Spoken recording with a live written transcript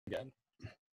again.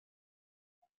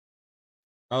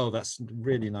 Oh, that's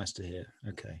really nice to hear.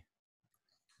 Okay,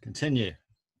 continue.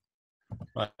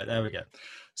 Right, there we go.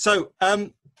 So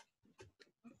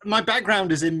my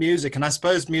background is in music, and I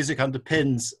suppose music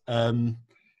underpins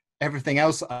everything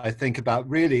else I think about.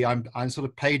 Really, I'm sort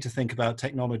of paid to think about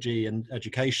technology and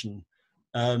education.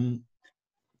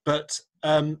 But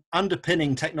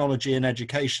underpinning technology and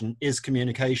education is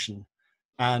communication.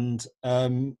 And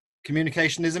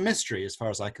communication is a mystery as far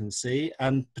as I can see,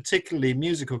 and particularly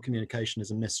musical communication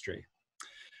is a mystery.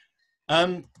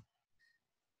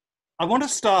 I want to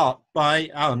start by,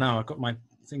 oh no, I've got my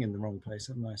thing in the wrong place,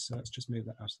 haven't I? So let's just move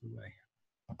that out of the way.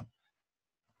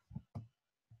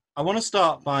 I want to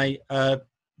start by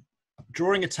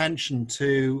drawing attention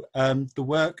to the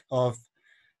work of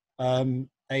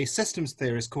a systems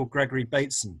theorist called Gregory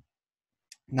Bateson.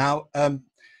 Now,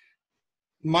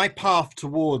 my path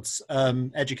towards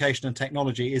education and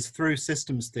technology is through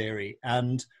systems theory.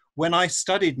 And when I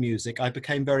studied music, I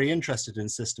became very interested in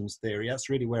systems theory. That's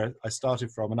really where I started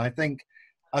from. And I think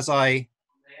as I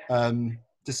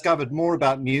discovered more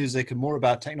about music and more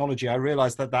about technology, I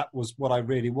realized that that was what I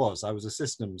really was. I was a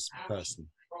systems person.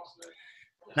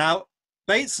 Now,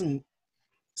 Bateson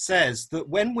says that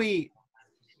when we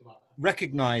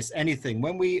recognize anything,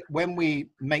 when we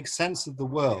make sense of the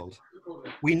world,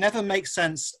 we never make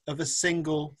sense of a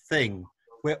single thing.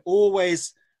 We're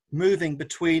always moving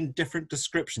between different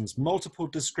descriptions, multiple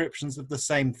descriptions of the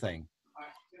same thing.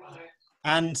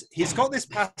 And he's got this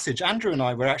passage. Andrew and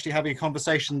I were actually having a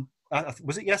conversation.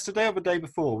 Was it yesterday or the day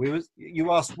before?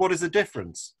 You asked, what is the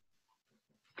difference?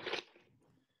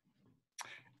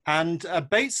 And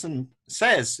Bateson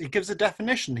says, he gives a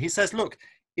definition. He says, look,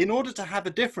 in order to have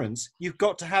a difference, you've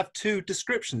got to have two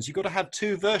descriptions. You've got to have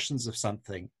two versions of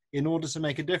something in order to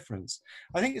make a difference.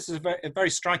 I think this is a very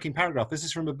striking paragraph. This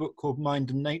is from a book called Mind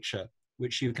and Nature,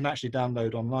 which you can actually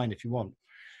download online if you want.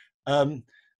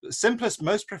 Simplest,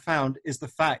 most profound is the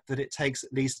fact that it takes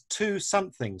at least two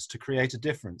somethings to create a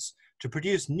difference. To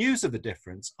produce news of a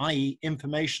difference, i.e.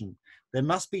 information, there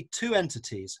must be two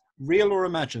entities, real or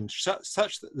imagined,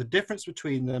 such that the difference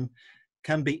between them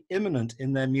can be immanent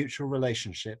in their mutual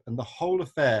relationship, and the whole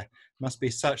affair must be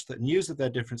such that news of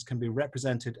their difference can be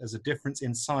represented as a difference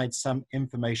inside some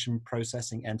information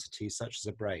processing entity, such as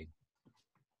a brain.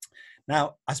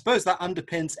 Now, I suppose that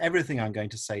underpins everything I'm going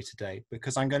to say today,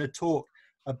 because I'm going to talk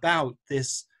about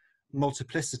this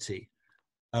multiplicity,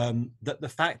 that the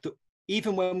fact that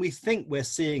even when we think we're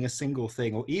seeing a single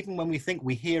thing, or even when we think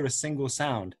we hear a single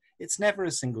sound, it's never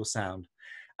a single sound.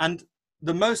 And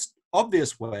the most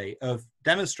obvious way of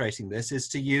demonstrating this is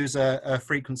to use a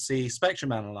frequency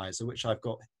spectrum analyzer, which I've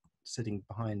got sitting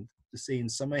behind the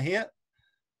scenes somewhere here.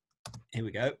 Here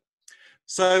we go.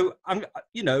 So I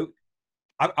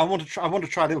want to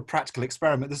try a little practical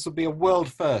experiment. This will be a world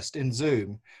first in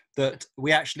Zoom, that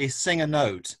we actually sing a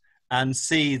note and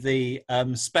see the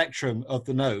spectrum of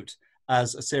the note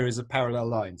as a series of parallel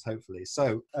lines, hopefully.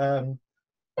 So maybe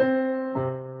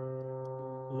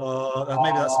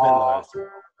that's a bit low.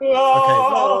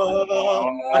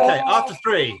 Okay, after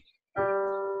three.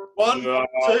 1,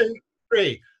 2,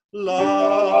 3.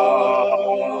 La.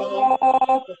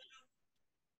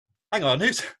 Hang on,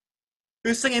 who's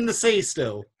singing the C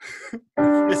still?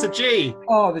 It's a G.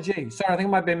 Oh, the G. Sorry, I think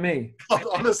it might be me.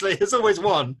 Honestly, it's always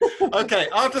one. Okay,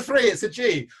 after 3, it's a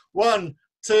G. 1,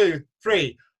 2,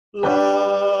 3. La.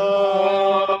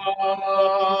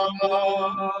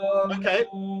 Okay,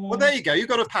 well, there you go. You've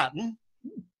got a pattern.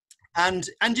 And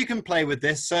you can play with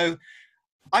this. So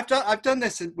I've done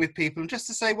this with people just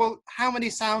to say, well, how many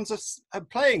sounds are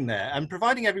playing there? And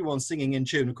providing everyone's singing in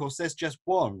tune, of course, there's just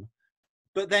one.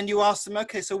 But then you ask them,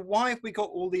 okay, so why have we got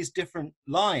all these different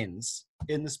lines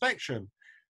in the spectrum?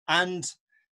 And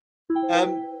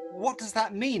what does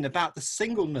that mean about the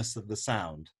singleness of the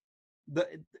sound? That,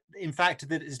 in fact,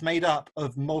 that it's made up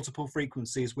of multiple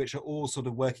frequencies which are all sort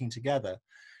of working together.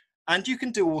 And you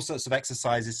can do all sorts of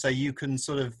exercises. So you can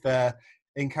sort of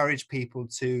encourage people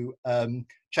to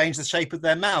change the shape of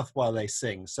their mouth while they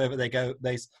sing. So that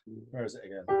where is it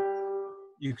again?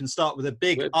 You can start with a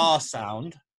big R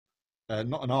sound,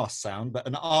 not an arse sound, but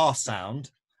an R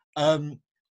sound, and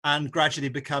gradually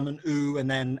become an oo and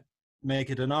then make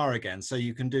it an R again. So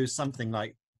you can do something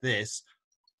like this.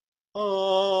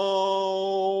 Oh,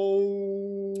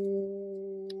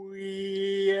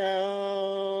 yeah.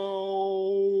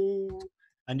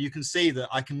 And you can see that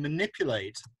I can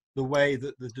manipulate the way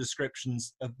that the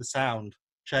descriptions of the sound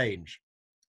change.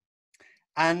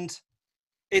 And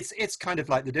it's kind of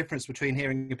like the difference between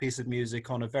hearing a piece of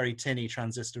music on a very tinny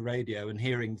transistor radio and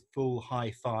hearing full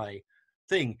hi-fi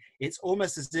thing. It's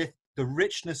almost as if the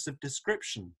richness of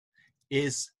description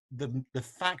is the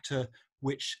factor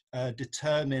which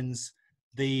determines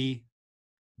the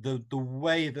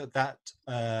way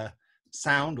that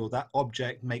sound or that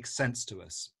object makes sense to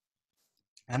us.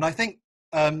 And I think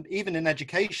even in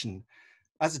education,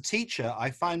 as a teacher,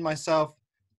 I find myself,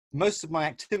 most of my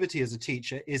activity as a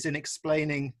teacher is in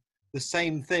explaining the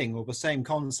same thing or the same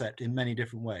concept in many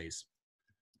different ways.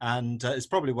 And it's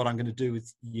probably what I'm going to do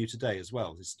with you today as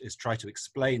well, is try to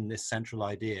explain this central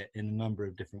idea in a number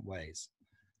of different ways.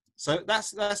 So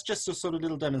that's just a sort of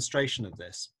little demonstration of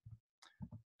this.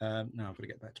 Now I've got to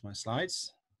get back to my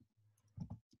slides.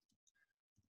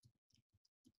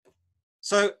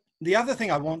 So the other thing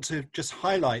I want to just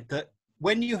highlight, that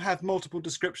when you have multiple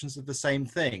descriptions of the same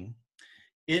thing,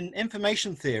 in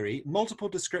information theory, multiple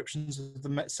descriptions of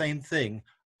the same thing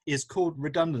is called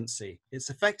redundancy. It's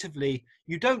effectively,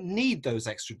 you don't need those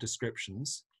extra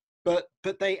descriptions, but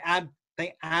they add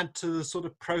to the sort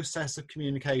of process of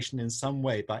communication in some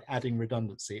way by adding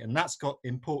redundancy. And that's got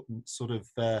important sort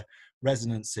of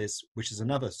resonances, which is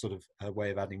another sort of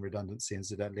way of adding redundancy,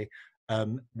 incidentally,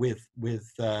 with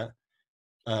the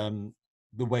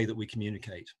way that we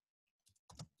communicate.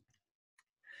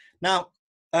 Now,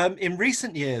 in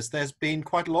recent years, there's been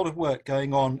quite a lot of work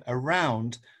going on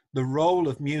around the role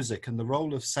of music and the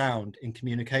role of sound in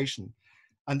communication.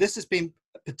 And this has been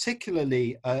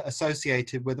particularly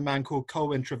associated with a man called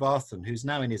Colwyn Trevarthen, who's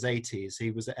now in his 80s.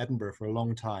 He was at Edinburgh for a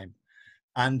long time.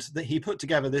 And he put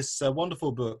together this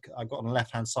wonderful book I've got on the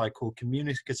left-hand side called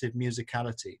Communicative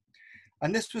Musicality.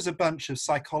 And this was a bunch of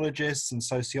psychologists and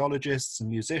sociologists and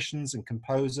musicians and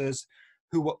composers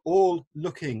who were all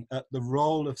looking at the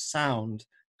role of sound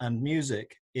and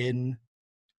music in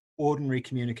ordinary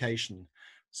communication.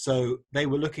 So they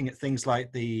were looking at things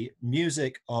like the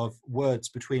music of words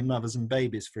between mothers and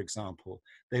babies, for example.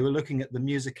 They were looking at the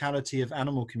musicality of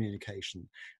animal communication.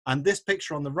 And this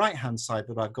picture on the right-hand side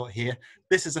that I've got here,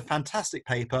 this is a fantastic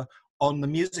paper on the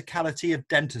musicality of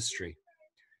dentistry.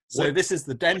 So this is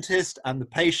the dentist and the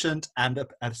patient, and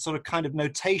a sort of kind of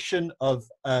notation of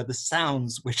the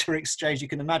sounds which are exchanged. You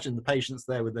can imagine the patient's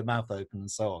there with their mouth open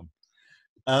and so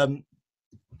on.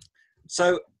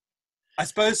 So I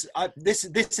suppose this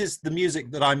is the music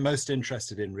that I'm most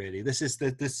interested in, really. This is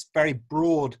this very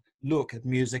broad look at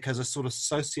music as a sort of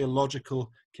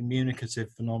sociological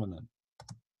communicative phenomenon.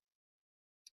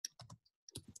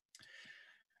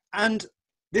 And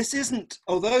this isn't,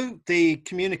 although the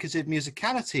communicative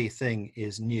musicality thing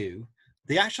is new,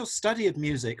 the actual study of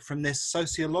music from this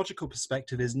sociological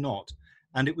perspective is not.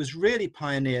 And it was really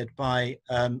pioneered by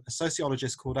a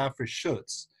sociologist called Alfred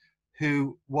Schutz,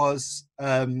 who was,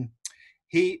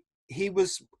 he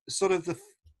was sort of the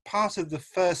part of the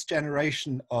first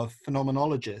generation of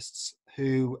phenomenologists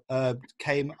who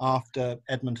came after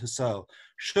Edmund Husserl.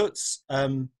 Schutz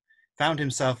found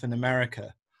himself in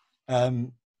America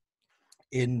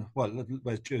it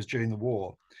was during the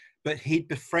war, but he'd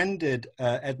befriended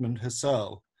Edmund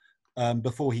Husserl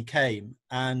before he came,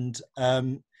 and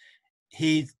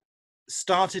he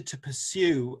started to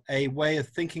pursue a way of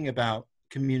thinking about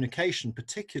communication,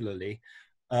 particularly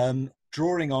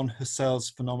drawing on Husserl's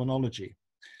phenomenology.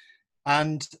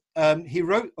 And he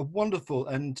wrote a wonderful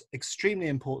and extremely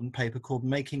important paper called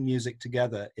Making Music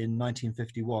Together in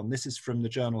 1951. This is from the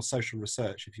journal Social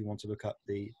Research, if you want to look up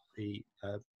the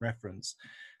reference.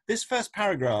 This first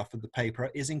paragraph of the paper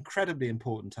is incredibly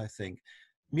important, I think.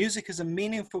 Music is a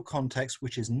meaningful context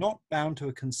which is not bound to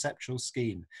a conceptual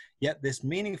scheme, yet this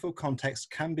meaningful context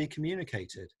can be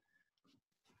communicated.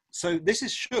 So this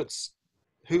is Schutz,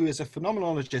 who is a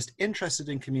phenomenologist interested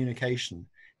in communication.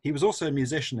 He was also a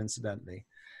musician, incidentally.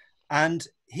 And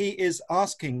he is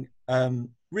asking,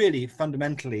 really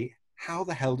fundamentally, how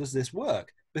the hell does this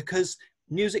work? Because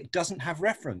music doesn't have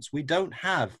reference. We don't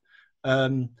have,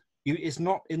 it's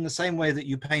not in the same way that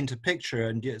you paint a picture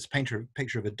and it's paint a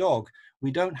picture of a dog.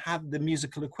 We don't have the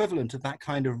musical equivalent of that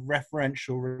kind of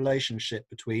referential relationship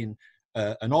between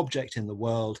an object in the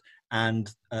world and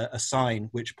a sign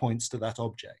which points to that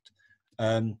object.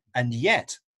 And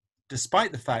yet,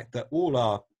 despite the fact that all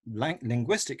our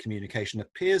linguistic communication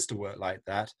appears to work like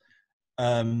that,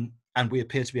 and we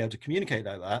appear to be able to communicate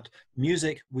like that,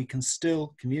 music, we can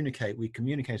still communicate. We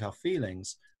communicate our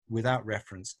feelings without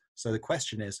reference. So the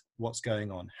question is, what's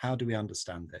going on? How do we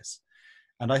understand this?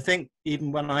 And I think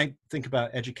even when I think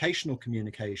about educational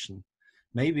communication,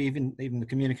 maybe even the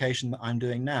communication that I'm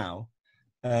doing now,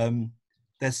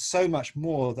 there's so much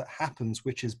more that happens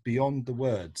which is beyond the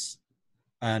words.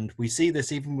 And we see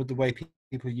this even with the way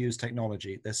people use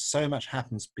technology. There's so much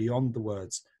happens beyond the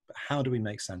words, but how do we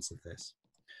make sense of this?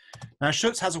 Now,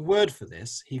 Schutz has a word for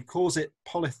this. He calls it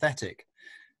polythetic.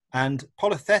 And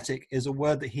polythetic is a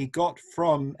word that he got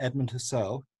from Edmund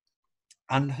Husserl.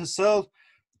 And Husserl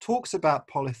talks about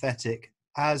polythetic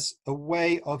as a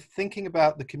way of thinking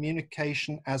about the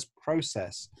communication as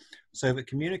process, so that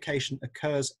communication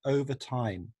occurs over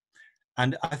time.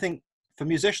 And I think for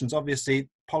musicians, obviously,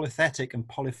 polythetic and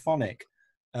polyphonic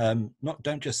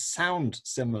don't just sound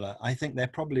similar. I think they're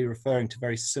probably referring to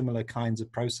very similar kinds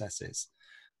of processes.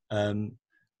 And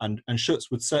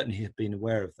Schutz would certainly have been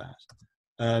aware of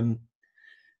that.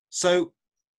 So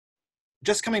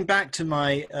just coming back to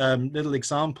my little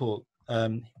example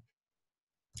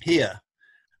here,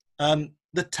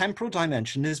 the temporal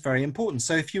dimension is very important.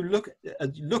 So if you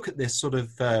look at this sort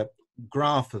of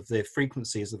graph of the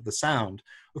frequencies of the sound,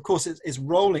 of course it's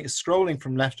scrolling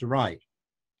from left to right,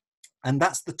 and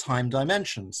that's the time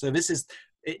dimension. So this is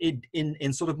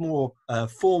in sort of more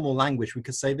formal language, we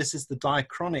could say this is the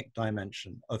diachronic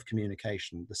dimension of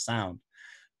communication, the sound.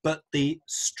 But the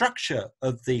structure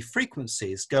of the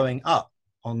frequencies going up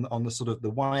on the sort of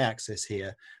the y-axis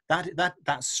here,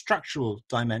 that structural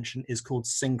dimension is called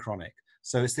synchronic.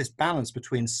 So it's this balance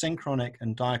between synchronic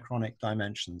and diachronic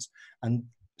dimensions. And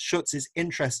Schutz is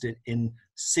interested in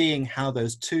seeing how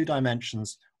those two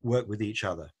dimensions work with each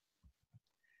other.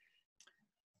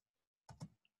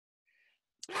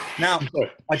 Now,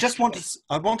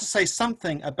 I want to say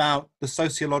something about the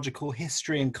sociological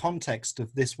history and context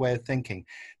of this way of thinking.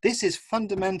 This is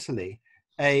fundamentally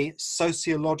a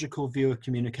sociological view of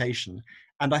communication.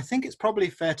 And I think it's probably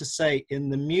fair to say in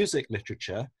the music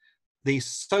literature, the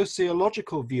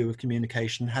sociological view of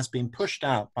communication has been pushed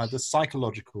out by the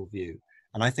psychological view.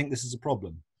 And I think this is a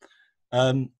problem.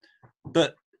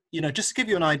 But, you know, just to give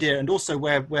you an idea, and also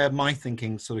where my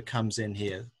thinking sort of comes in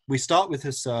here, we start with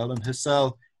Husserl, and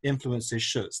Husserl influences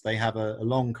Schutz. They have a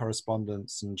long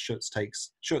correspondence, and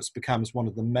Schutz becomes one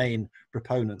of the main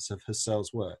proponents of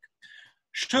Husserl's work.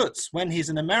 Schutz, when he's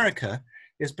in America,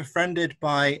 is befriended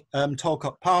by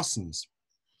Tolcott Parsons.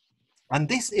 And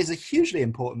this is a hugely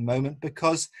important moment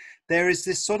because there is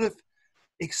this sort of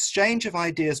exchange of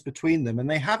ideas between them, and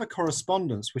they have a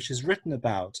correspondence which is written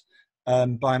about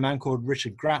by a man called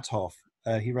Richard Grathoff.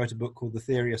 He wrote a book called The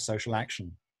Theory of Social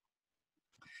Action.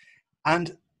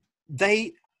 And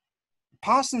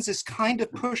Parsons is kind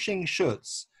of pushing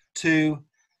Schutz to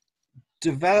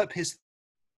develop his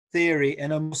theory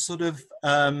in a more sort of,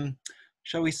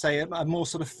 shall we say, a more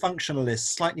sort of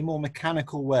functionalist, slightly more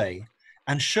mechanical way.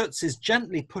 And Schutz is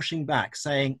gently pushing back,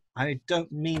 saying, I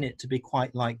don't mean it to be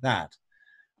quite like that.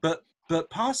 But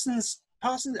Parsons,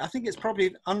 I think it's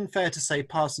probably unfair to say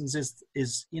Parsons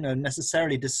is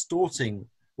necessarily distorting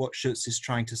what Schutz is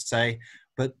trying to say.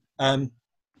 But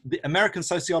the American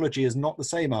sociology is not the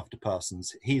same after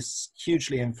Parsons. He's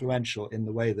hugely influential in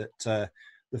the way that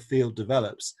the field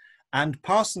develops. And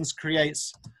Parsons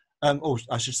creates, or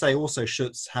I should say also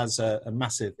Schutz has a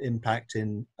massive impact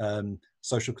in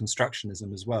social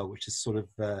constructionism as well, which is sort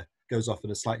of goes off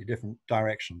in a slightly different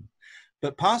direction.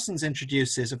 But Parsons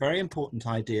introduces a very important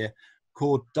idea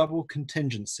called double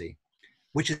contingency,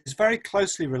 which is very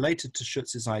closely related to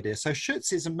Schutz's idea. So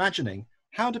Schutz is imagining,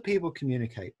 how do people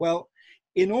communicate? Well,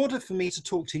 in order for me to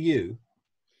talk to you,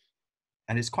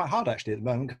 and it's quite hard actually at the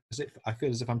moment because I feel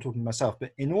as if I'm talking to myself,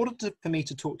 but in order for me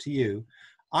to talk to you,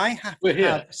 I have to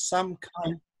have some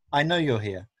kind, I know you're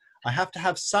here, I have to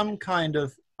have some kind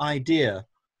of idea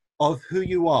of who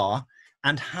you are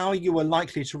and how you are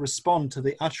likely to respond to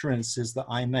the utterances that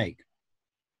I make.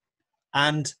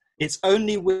 And it's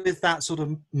only with that sort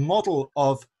of model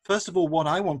of, first of all, what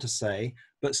I want to say,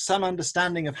 but some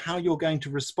understanding of how you're going to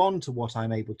respond to what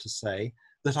I'm able to say,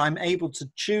 that I'm able to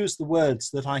choose the words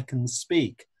that I can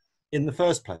speak in the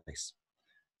first place.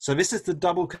 So this is the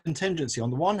double contingency.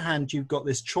 On the one hand, you've got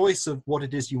this choice of what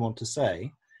it is you want to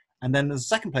say. And then in the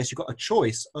second place, you've got a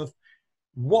choice of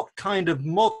what kind of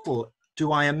model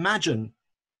do I imagine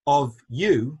of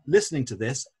you listening to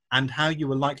this and how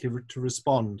you are likely to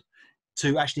respond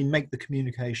to actually make the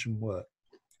communication work.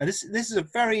 And this is a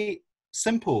very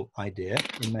simple idea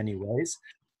in many ways,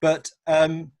 but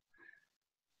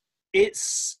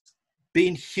it's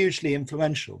been hugely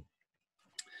influential.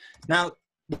 Now,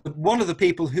 one of the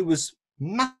people who was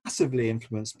massively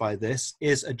influenced by this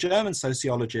is a German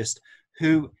sociologist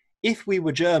who, if we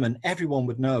were German, everyone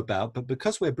would know about, but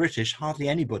because we're British, hardly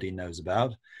anybody knows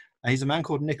about. He's a man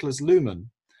called Niklas Luhmann.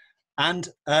 And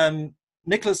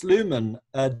Niklas Luhmann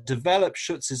developed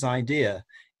Schutz's idea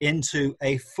into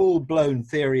a full-blown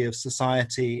theory of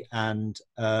society and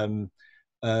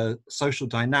social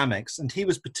dynamics. And he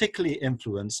was particularly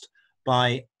influenced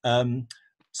by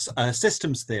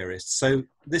systems theorists. So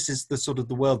this is the sort of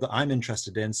the world that I'm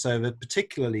interested in. So that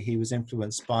particularly he was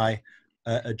influenced by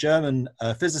a German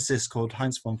physicist called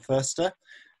Heinz von Förster,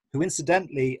 who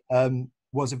incidentally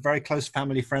was a very close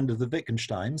family friend of the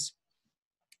Wittgensteins,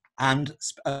 and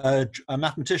a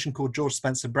mathematician called George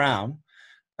Spencer Brown,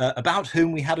 about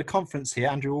whom we had a conference here.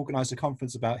 Andrew organized a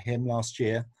conference about him last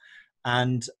year.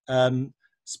 And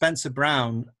Spencer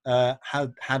Brown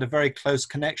had a very close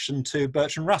connection to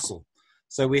Bertrand Russell.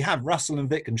 So we have Russell and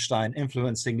Wittgenstein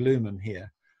influencing Luhmann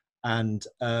here. And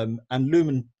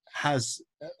Luhmann has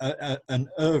an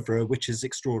oeuvre which is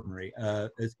extraordinary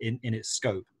in its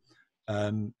scope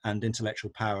and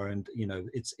intellectual power. And, you know,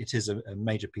 it is a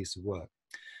major piece of work.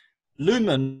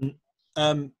 Luhmann,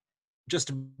 just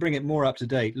to bring it more up to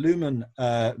date, Luhmann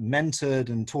mentored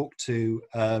and talked to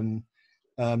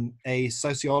a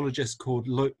sociologist called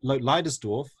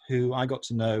Leidersdorf, who I got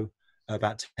to know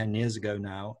about 10 years ago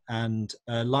now. And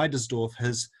Leidersdorf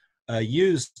has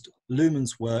used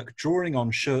Luhmann's work, drawing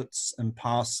on Schutz and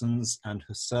Parsons and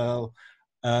Husserl,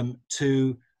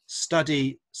 to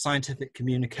study scientific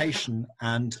communication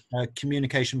and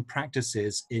communication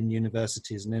practices in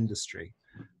universities and industry.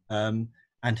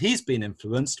 And he's been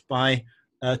influenced by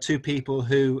two people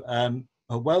who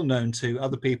are well known to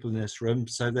other people in this room.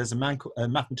 So there's a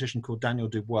mathematician called Daniel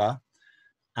Dubois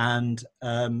and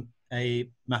a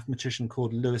mathematician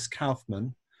called Louis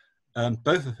Kaufmann,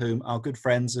 both of whom are good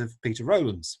friends of Peter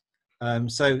Rowland's.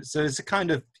 So it's a kind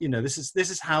of, you know, this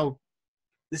is how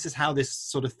this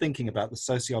sort of thinking about the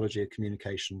sociology of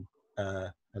communication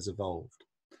has evolved.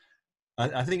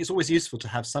 I think it's always useful to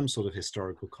have some sort of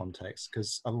historical context,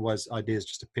 because otherwise ideas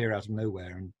just appear out of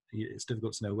nowhere and it's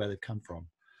difficult to know where they've come from.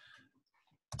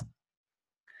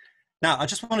 Now, I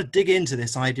just want to dig into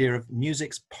this idea of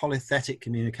music's polythetic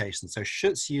communication. So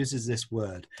Schutz uses this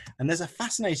word, and there's a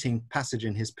fascinating passage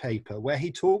in his paper where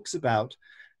he talks about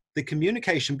the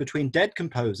communication between dead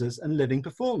composers and living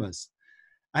performers.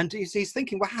 And he's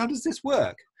thinking, well, how does this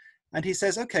work? And he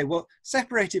says, okay, well,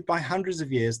 separated by hundreds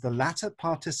of years, the latter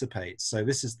participates. So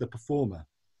this is the performer.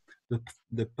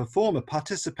 The performer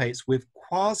participates with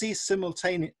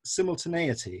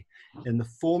quasi-simultaneity in the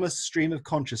former's stream of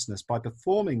consciousness by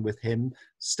performing with him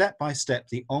step by step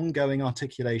the ongoing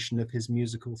articulation of his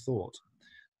musical thought.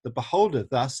 The beholder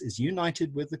thus is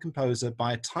united with the composer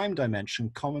by a time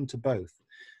dimension common to both,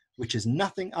 which is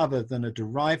nothing other than a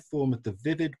derived form of the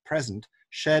vivid present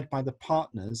shared by the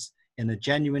partners in a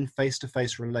genuine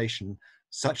face-to-face relation,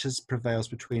 such as prevails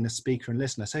between a speaker and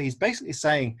listener. So he's basically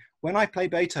saying, when I play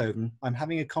Beethoven, I'm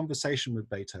having a conversation with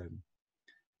Beethoven.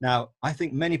 Now, I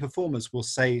think many performers will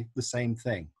say the same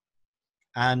thing.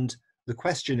 And the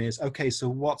question is, okay, so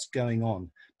what's going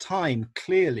on? Time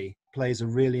clearly plays a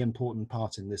really important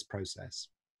part in this process.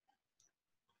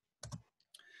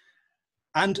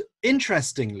 And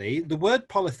interestingly, the word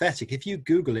polythetic, if you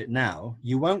Google it now,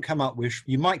 you might come up with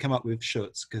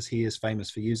Schutz, because he is famous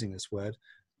for using this word.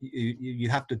 You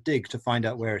have to dig to find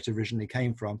out where it originally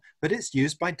came from, but it's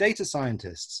used by data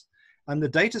scientists. And the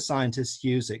data scientists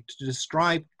use it to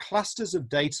describe clusters of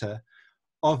data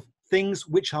of things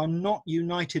which are not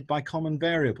united by common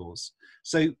variables.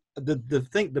 So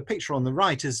the picture on the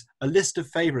right is a list of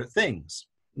favorite things.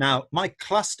 Now, my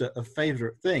cluster of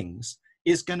favorite things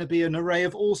is going to be an array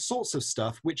of all sorts of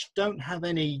stuff which don't have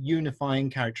any unifying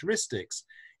characteristics,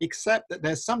 except that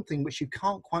there's something which you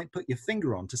can't quite put your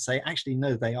finger on to say, actually,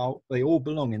 no, they all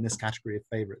belong in this category of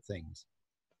favorite things.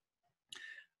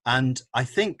 And I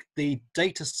think the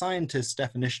data scientist's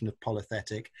definition of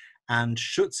polythetic and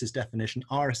Schutz's definition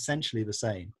are essentially the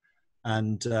same.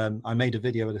 And I made a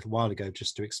video a little while ago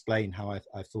just to explain how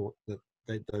I thought that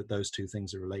those two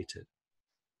things are related.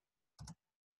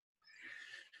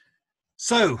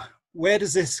 So where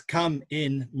does this come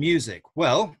in music?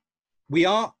 Well, we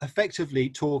are effectively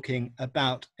talking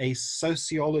about a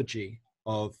sociology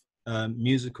of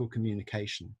musical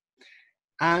communication.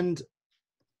 And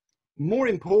more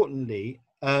importantly,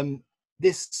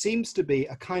 this seems to be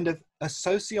a kind of a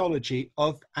sociology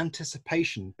of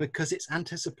anticipation, because it's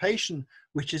anticipation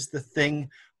which is the thing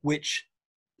which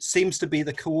seems to be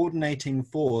the coordinating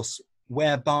force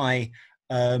whereby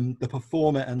the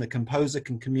performer and the composer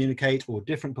can communicate, or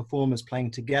different performers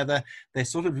playing together. They're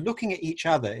sort of looking at each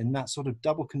other in that sort of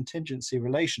double contingency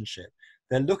relationship.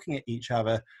 They're looking at each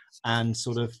other and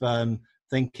sort of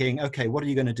thinking, okay, what are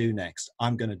you going to do next?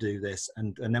 I'm going to do this.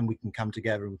 And then we can come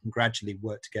together and we can gradually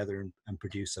work together and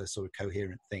produce a sort of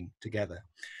coherent thing together.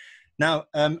 Now,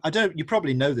 you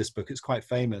probably know this book. It's quite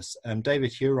famous.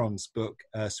 David Huron's book,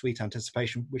 Sweet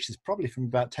Anticipation, which is probably from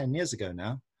about 10 years ago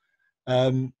now.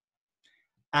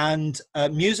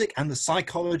 Music and the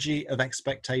Psychology of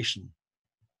Expectation.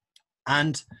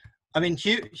 And I mean,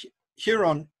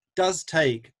 Huron does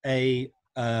take a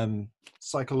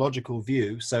psychological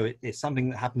view. So it's something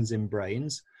that happens in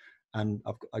brains, and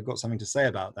I've got something to say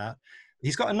about that.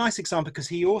 He's got a nice example because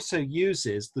he also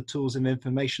uses the tools of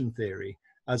information theory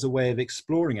as a way of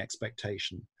exploring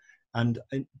expectation. And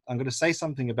I'm going to say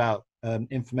something about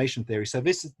information theory. So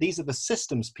these are the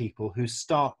systems people who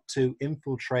start to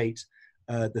infiltrate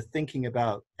the thinking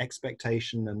about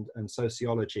expectation and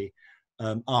sociology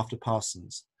after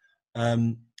Parsons.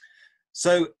 And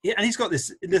he's got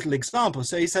this little example.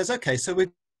 So he says, okay, so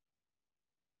we're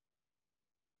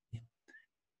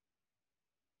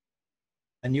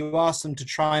and you ask them to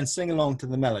try and sing along to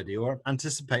the melody or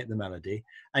anticipate the melody,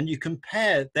 and you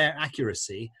compare their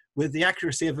accuracy with the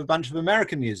accuracy of a bunch of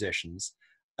American musicians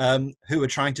who are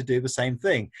trying to do the same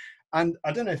thing. And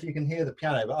I don't know if you can hear the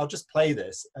piano, but I'll just play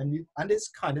this, and it's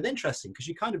kind of interesting because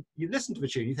you listen to the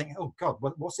tune, you think, oh God,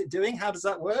 what's it doing? How does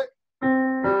that work?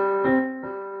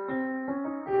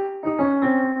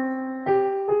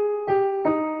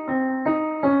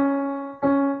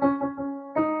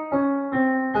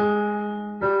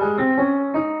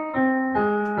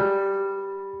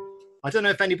 I don't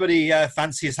know if anybody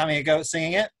fancies having a go at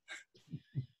singing it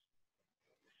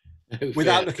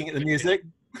without looking at the music.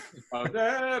 The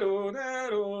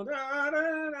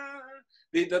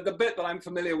bit that I'm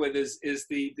familiar with is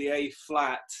the A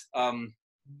flat,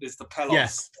 is the Pelos.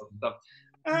 Yes. Stuff.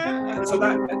 So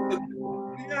that.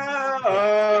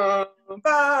 Yeah.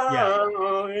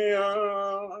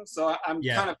 So I'm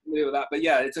kind of familiar with that, but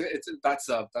yeah, that's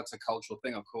a cultural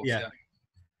thing, of course. Yeah.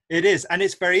 It is, and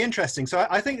it's very interesting. So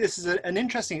I think this is an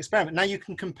interesting experiment. Now you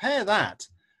can compare that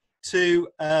to,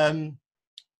 oh,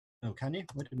 can you?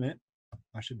 Wait a minute.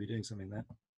 I should be doing something there.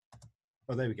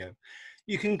 Oh, there we go.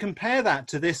 You can compare that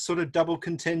to this sort of double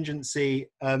contingency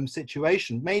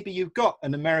situation. Maybe you've got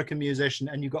an American musician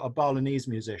and you've got a Balinese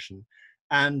musician,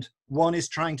 and one is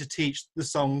trying to teach the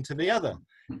song to the other.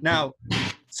 Now,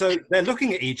 so they're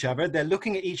looking at each other, they're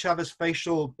looking at each other's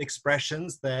facial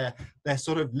expressions, they're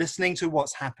sort of listening to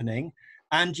what's happening.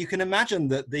 And you can imagine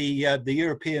that the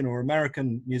European or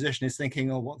American musician is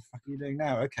thinking, oh, what the fuck are you doing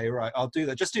now? Okay, right, I'll do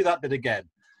that. Just do that bit again.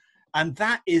 And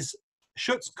that is,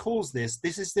 Schutz calls this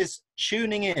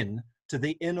tuning in to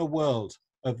the inner world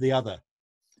of the other.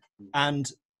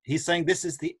 And he's saying this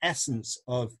is the essence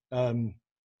of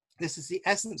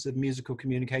musical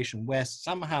communication, where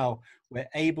somehow we're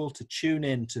able to tune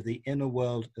in to the inner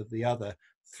world of the other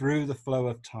through the flow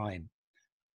of time.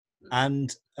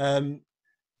 And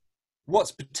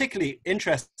what's particularly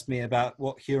interests me about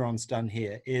what Huron's done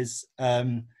here is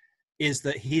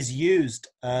that he's used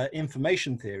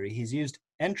information theory, he's used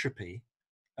entropy,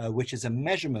 which is a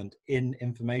measurement in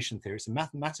information theory, it's a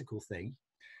mathematical thing,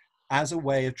 as a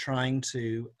way of trying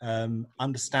to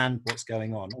understand what's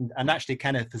going on. And actually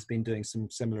Kenneth has been doing some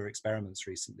similar experiments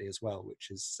recently as well, which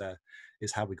is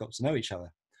how we got to know each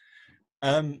other.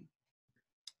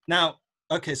 Now,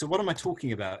 okay, so what am I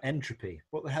talking about? Entropy,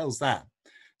 what the hell's that?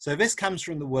 So this comes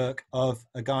from the work of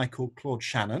a guy called Claude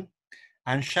Shannon.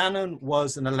 And Shannon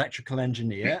was an electrical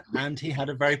engineer, and he had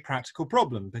a very practical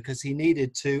problem because he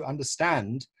needed to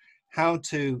understand how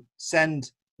to send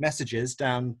messages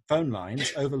down phone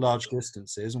lines over large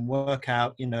distances and work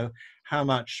out, how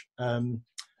much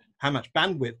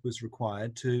bandwidth was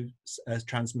required to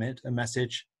transmit a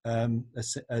message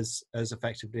as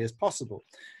effectively as possible.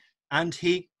 And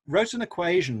he wrote an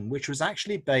equation which was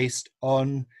actually based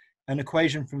on an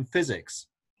equation from physics,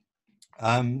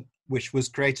 which was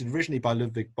created originally by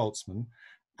Ludwig Boltzmann.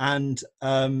 And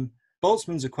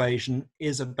Boltzmann's equation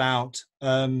is about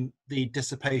the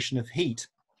dissipation of heat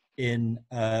in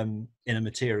a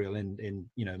material, in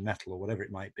metal or whatever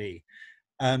it might be.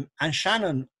 And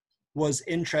Shannon was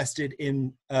interested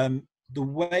in the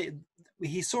way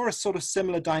he saw a sort of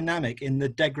similar dynamic in the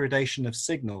degradation of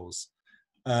signals.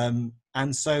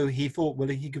 And so he thought, well,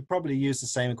 he could probably use the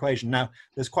same equation. Now,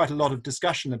 there's quite a lot of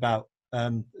discussion about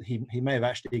he may have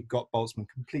actually got Boltzmann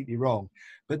completely wrong,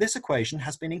 but this equation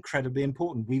has been incredibly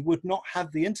important. We would not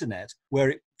have the internet were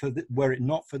it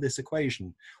not for this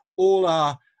equation. All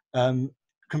our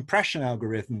compression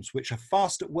algorithms, which are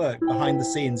fast at work behind the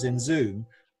scenes in Zoom,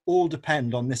 all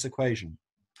depend on this equation.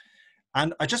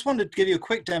 And I just wanted to give you a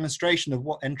quick demonstration of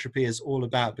what entropy is all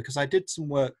about, because I did some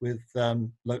work with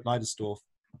Lotte Leidersdorf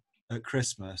at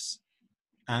Christmas,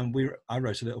 and I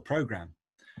wrote a little program.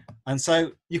 And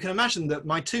so you can imagine that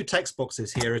my two text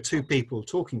boxes here are two people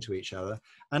talking to each other.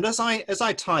 And as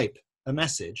I type a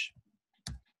message,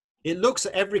 it looks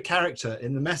at every character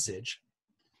in the message.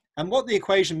 And what the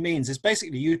equation means is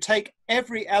basically you take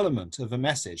every element of a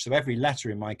message, so every letter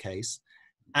in my case,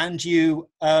 and you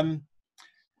add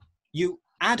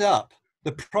up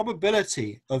the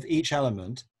probability of each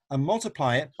element and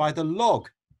multiply it by the log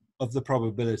of the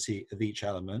probability of each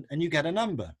element, and you get a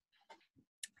number.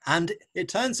 And it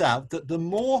turns out that the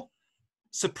more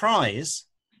surprise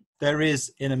there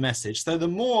is in a message, so the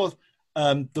more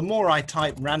I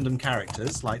type random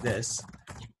characters like this,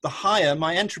 the higher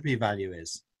my entropy value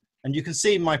is. And you can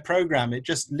see my program, it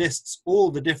just lists all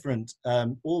the different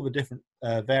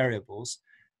variables.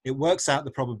 It works out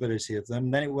the probability of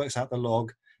them, then it works out the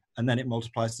log, and then it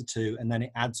multiplies the two, and then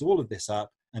it adds all of this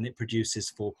up, and it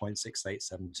produces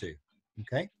 4.6872,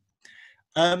 okay?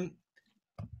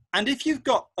 And if you've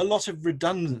got a lot of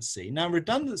redundancy, now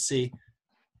redundancy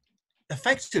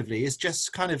effectively is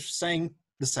just kind of saying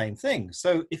the same thing.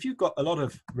 So if you've got a lot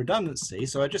of redundancy,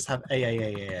 so I just have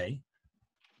AAAAA,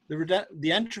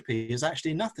 the entropy is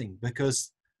actually nothing,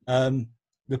 because the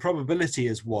probability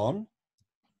is 1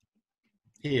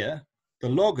 here. The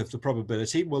log of the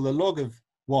probability, well, the log of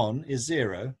 1 is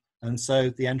 0, and so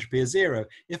the entropy is 0.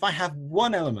 If I have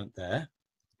one element there,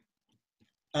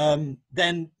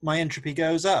 then my entropy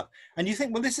goes up. And you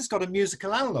think, well, this has got a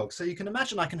musical analog, so you can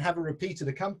imagine I can have a repeated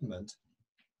accompaniment.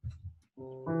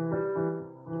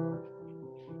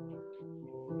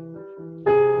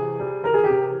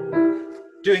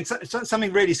 Doing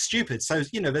something really stupid. So,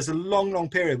 you know, there's a long, long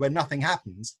period where nothing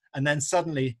happens, and then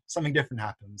suddenly something different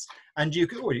happens. And you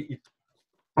could,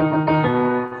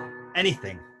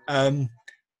 anything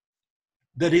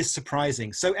that is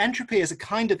surprising. So entropy is a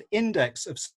kind of index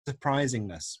of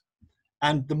surprisingness.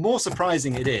 And the more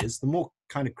surprising it is, the more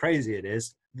kind of crazy it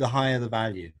is, the higher the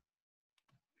value.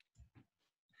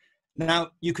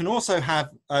 Now, you can also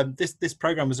have, this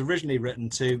program was originally written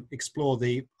to explore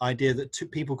the idea that two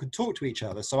people could talk to each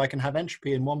other. So I can have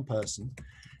entropy in one person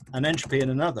and entropy in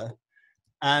another.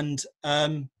 And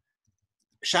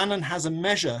Shannon has a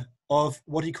measure of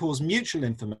what he calls mutual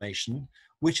information,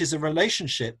 which is a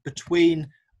relationship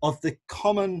of the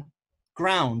common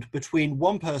ground between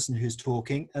one person who's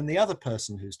talking and the other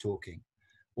person who's talking,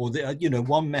 or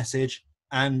one message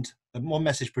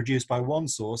produced by one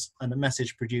source and a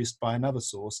message produced by another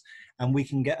source, and we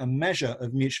can get a measure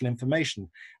of mutual information.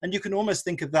 And you can almost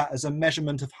think of that as a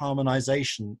measurement of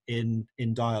harmonization in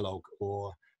dialogue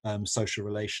or social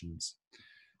relations.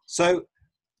 So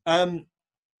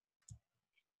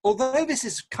although this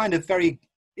is kind of very,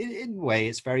 in a way,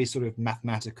 it's very sort of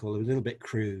mathematical, a little bit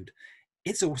crude,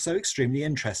 it's also extremely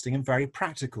interesting and very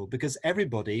practical, because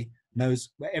everybody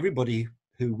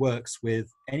who works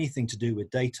with anything to do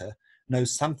with data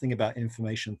knows something about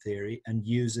information theory and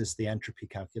uses the entropy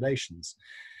calculations.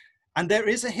 And there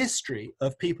is a history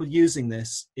of people using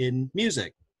this in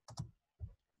music.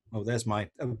 Oh, there's my,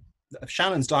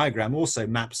 Shannon's diagram also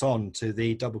maps on to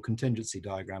the double contingency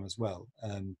diagram as well.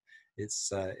 It's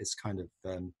kind of,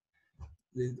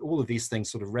 all of these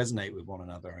things sort of resonate with one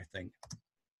another, I think.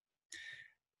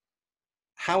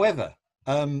 However,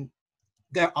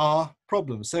 there are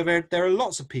problems. So there are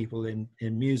lots of people in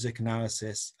music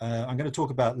analysis. I'm going to talk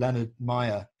about Leonard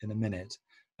Meyer in a minute,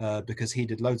 because he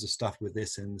did loads of stuff with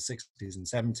this in the 60s and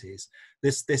 70s.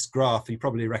 This graph, you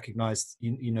probably recognize,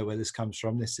 you know where this comes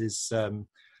from. This is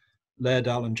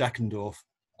Lerdahl and Jackendorf.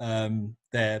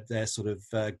 Their sort of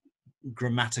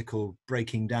grammatical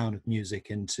breaking down of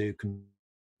music into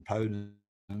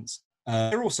components.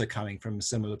 They're also coming from a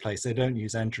similar place. They don't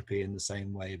use entropy in the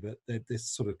same way, but they're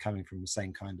sort of coming from the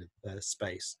same kind of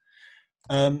space.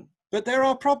 But there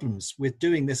are problems with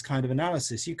doing this kind of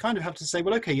analysis. You kind of have to say,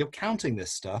 well, okay, you're counting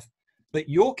this stuff, but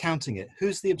you're counting it.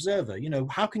 Who's the observer? You know,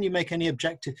 how can you make any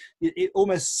objective? It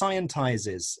almost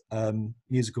scientizes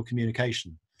musical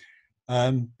communication.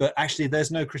 But actually,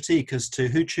 there's no critique as to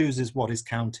who chooses what is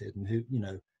counted and who, you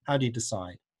know, how do you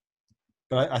decide?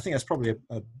 But I think that's probably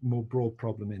a more broad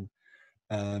problem in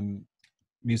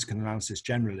musical analysis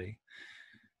generally.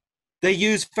 They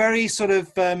use very sort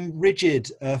of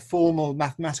rigid, formal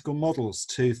mathematical models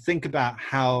to think about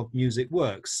how music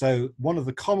works. So one of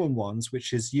the common ones,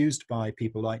 which is used by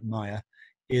people like Meyer,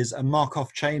 is a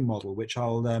Markov chain model, which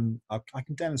I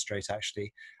can demonstrate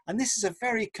actually. And this is a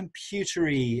very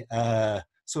computery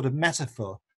sort of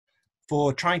metaphor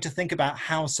for trying to think about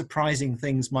how surprising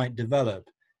things might develop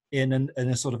in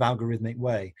a sort of algorithmic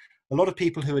way. A lot of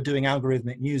people who are doing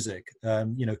algorithmic music,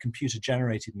 you know,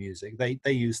 computer-generated music,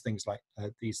 they use things like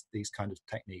these kind of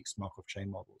techniques, Markov chain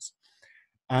models,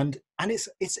 and it's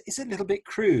a little bit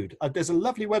crude. There's a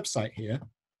lovely website here.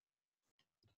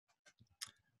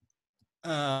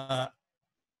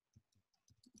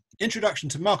 Introduction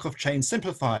to Markov Chain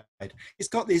Simplified. It's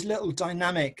got these little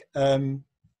dynamic. Oh,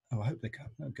 I hope they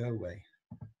can't go away.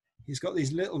 He's got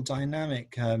these little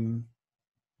dynamic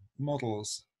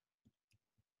models.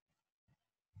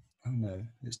 Oh no,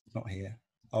 it's not here.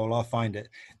 Oh, well, I'll find it.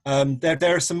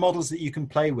 There are some models that you can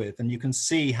play with, and you can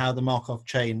see how the Markov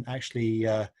chain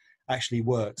actually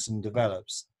works and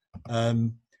develops.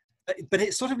 But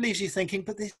it sort of leaves you thinking,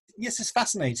 but yes, it's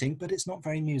fascinating, but it's not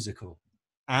very musical.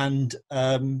 And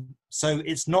so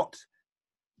it's not,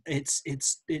 it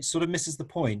sort of misses the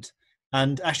point.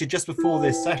 And actually, just before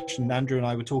this session, Andrew and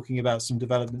I were talking about some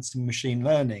developments in machine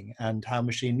learning and how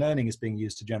machine learning is being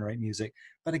used to generate music.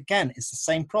 But again, it's the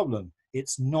same problem.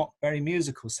 It's not very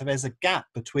musical. So there's a gap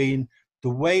between the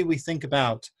way we think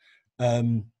about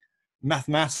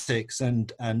mathematics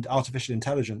and artificial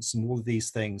intelligence and all of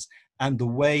these things, and the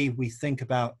way we think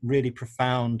about really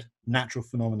profound natural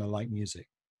phenomena like music.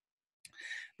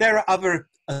 There are other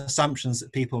assumptions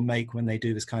that people make when they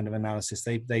do this kind of analysis.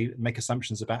 They make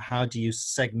assumptions about how do you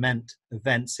segment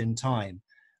events in time.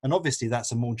 And obviously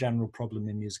that's a more general problem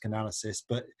in music analysis,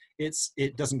 but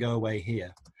it doesn't go away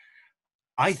here.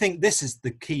 I think this is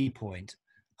the key point.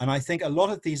 And I think a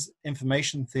lot of these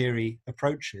information theory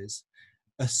approaches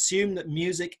assume that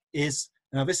music is,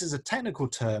 now this is a technical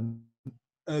term,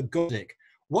 ergodic.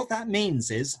 What that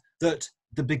means is that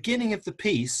the beginning of the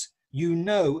piece, you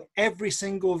know every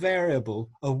single variable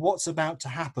of what's about to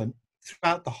happen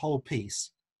throughout the whole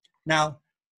piece. Now,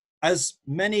 as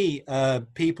many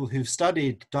people who've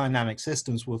studied dynamic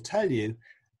systems will tell you,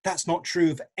 that's not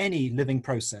true of any living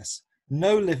process.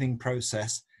 No living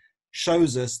process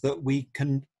shows us that we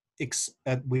can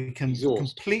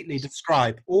completely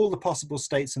describe all the possible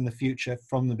states in the future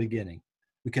from the beginning.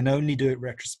 We can only do it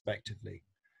retrospectively.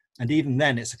 And even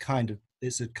then, it's a kind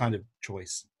of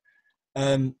choice.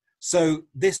 So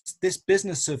this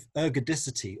business of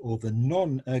ergodicity, or the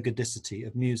non-ergodicity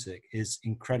of music, is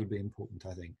incredibly important,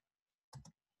 I think.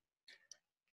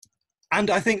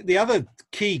 And I think the other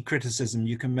key criticism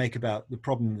you can make about the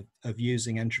problem of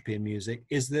using entropy in music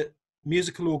is that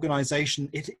musical organization,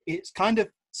 it kind of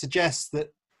suggests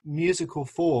that musical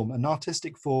form, an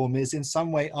artistic form, is in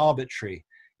some way arbitrary.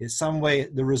 It's some way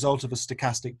the result of a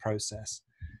stochastic process.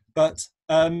 But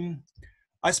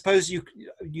I suppose you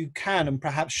can and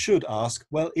perhaps should ask,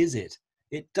 well, is it?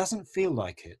 It doesn't feel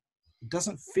like it. It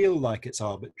doesn't feel like it's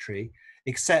arbitrary,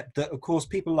 except that, of course,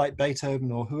 people like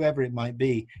Beethoven or whoever it might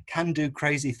be can do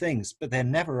crazy things, but they're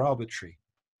never arbitrary.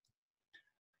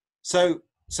 So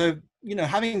you know,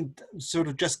 having sort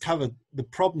of just covered the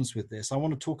problems with this, I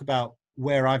want to talk about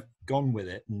where I've gone with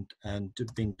it and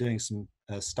been doing some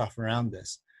stuff around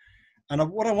this. And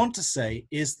what I want to say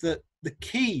is that the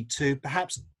key to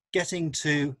perhaps getting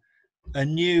to a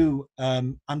new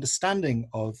understanding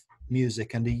of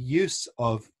music and a use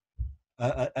of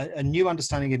a new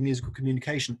understanding of musical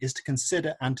communication is to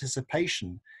consider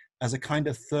anticipation as a kind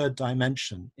of third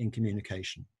dimension in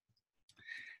communication.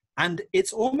 And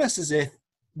it's almost as if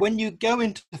when you go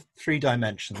into 3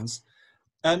 dimensions,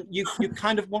 you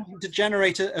kind of want to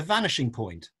generate a vanishing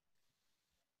point.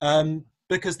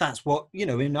 Because that's what, you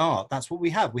know, in art, that's what we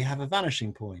have. We have a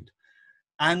vanishing point.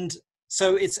 And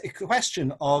so it's a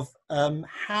question of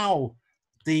how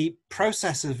the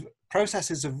processes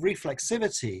of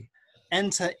reflexivity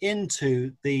enter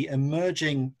into the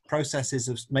emerging processes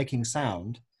of making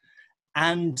sound,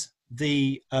 and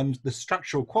the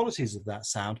structural qualities of that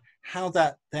sound, how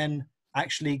that then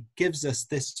actually gives us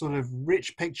this sort of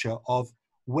rich picture of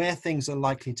where things are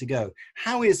likely to go.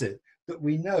 How is it that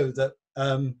we know that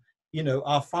you know,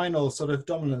 our final sort of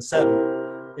dominant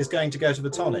 7 is going to go to the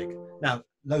tonic? Now,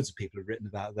 loads of people have written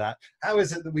about that. How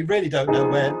is it that we really don't know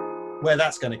where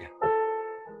that's going to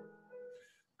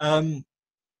go?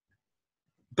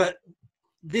 But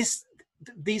these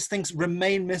things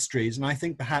remain mysteries, and I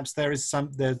think perhaps there's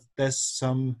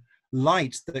some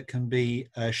light that can be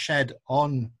shed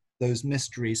on those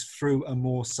mysteries through a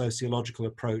more sociological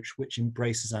approach, which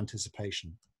embraces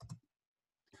anticipation.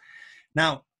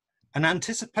 Now, an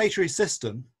anticipatory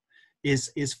system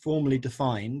is formally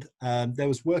defined. There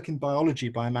was work in biology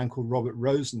by a man called Robert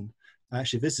Rosen.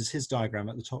 Actually, this is his diagram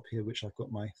at the top here, which I've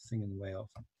got my thing in the way of.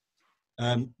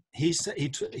 He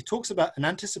talks about an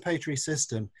anticipatory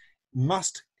system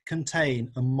must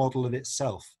contain a model of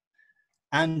itself.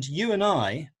 And you and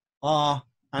I are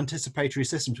anticipatory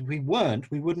systems. If we weren't,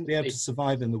 we wouldn't be able to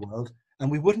survive in the world, and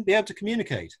we wouldn't be able to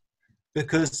communicate,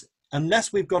 because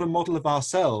unless we've got a model of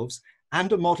ourselves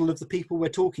and a model of the people we're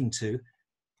talking to,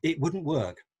 it wouldn't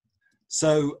work.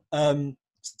 So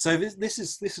so this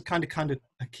is kind of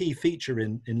a key feature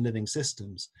in living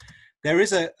systems. There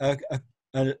is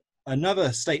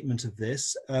another statement of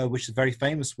this, which is a very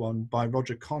famous one by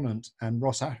Roger Conant and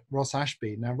Ross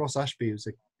Ashby. Now, Ross Ashby was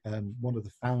one of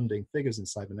the founding figures in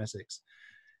cybernetics.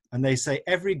 And they say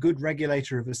every good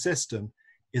regulator of a system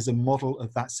is a model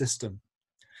of that system.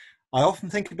 I often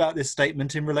think about this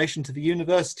statement in relation to the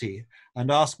university and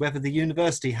ask whether the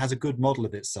university has a good model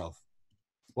of itself.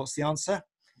 What's the answer?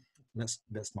 Let's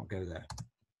not go there.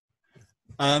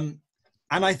 And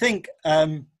I think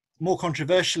more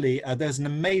controversially, there's an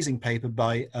amazing paper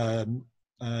by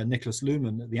Nicholas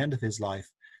Luhmann at the end of his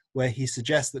life, where he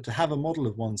suggests that to have a model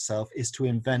of oneself is to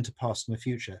invent a past and a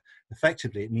future.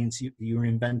 Effectively, it means you're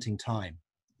inventing time.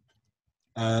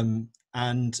 There's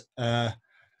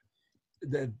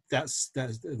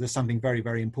something very,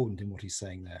 very important in what he's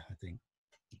saying there, I think.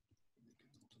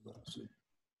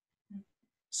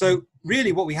 So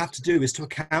really what we have to do is to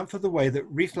account for the way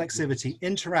that reflexivity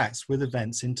interacts with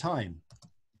events in time.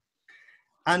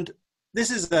 And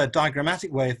this is a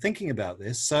diagrammatic way of thinking about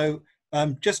this. So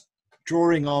just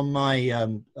drawing on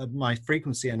my, my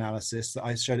frequency analysis that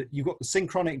I showed, you've got the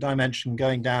synchronic dimension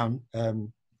going down,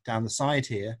 down the side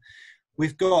here.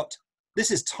 We've got,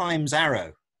 this is time's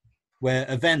arrow, where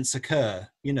events occur,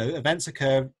 events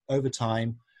occur over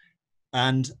time.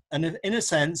 And in a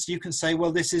sense, you can say,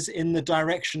 well, this is in the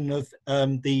direction of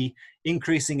the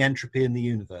increasing entropy in the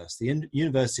universe. The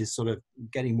universe is sort of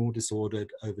getting more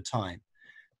disordered over time.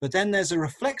 But then there's a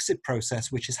reflexive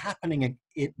process which is happening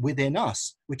within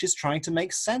us, which is trying to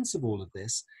make sense of all of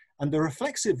this. And the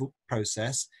reflexive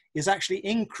process is actually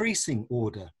increasing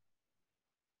order.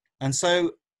 And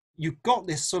so you've got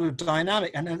this sort of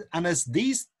dynamic, and as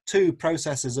these two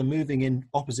processes are moving in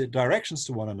opposite directions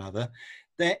to one another,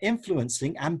 they're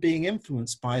influencing and being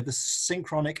influenced by the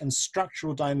synchronic and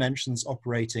structural dimensions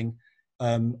operating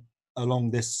along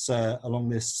this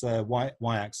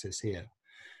y-axis here.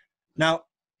 Now,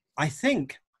 I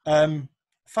think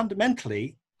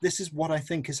fundamentally, this is what I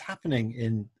think is happening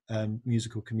in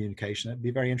musical communication. I'd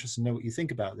be very interested to know what you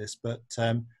think about this, but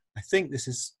I think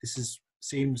this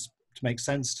seems to make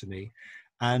sense to me.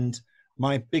 And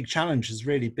my big challenge has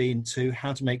really been to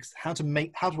how to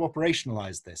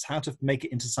operationalize this, how to make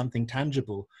it into something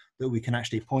tangible that we can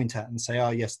actually point at and say, oh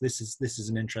yes, this is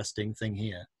an interesting thing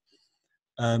here.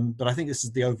 But I think this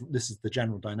is the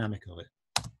general dynamic of it.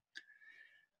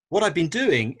 What I've been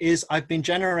doing is I've been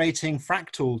generating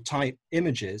fractal type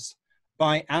images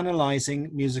by analyzing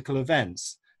musical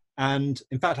events. And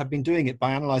in fact, I've been doing it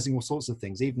by analyzing all sorts of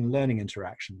things, even learning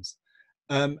interactions.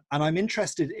 And I'm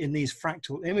interested in these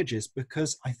fractal images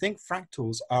because I think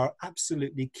fractals are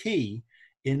absolutely key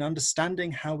in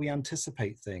understanding how we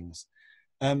anticipate things.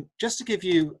 Just to give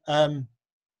you,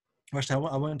 actually,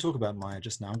 I won't talk about Maya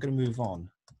just now. I'm going to move on.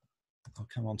 I'll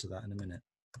come on to that in a minute.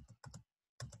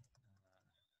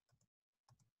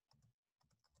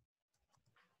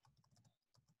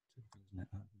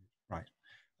 Right.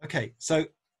 Okay. So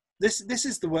this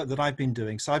is the work that I've been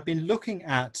doing. So I've been looking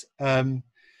at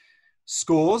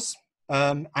scores,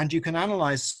 and you can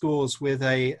analyze scores with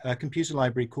a computer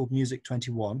library called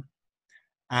musicpresentation2.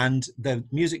 And the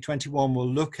musicpresentation2 will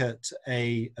look at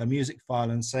a music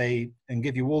file and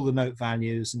give you all the note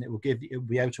values, and it will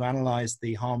be able to analyze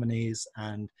the harmonies,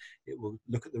 and it will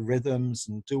look at the rhythms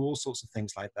and do all sorts of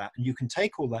things like that. And you can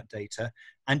take all that data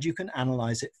and you can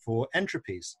analyze it for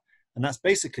entropies. And that's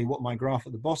basically what my graph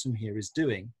at the bottom here is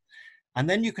doing. And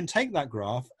then you can take that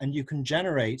graph and you can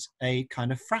generate a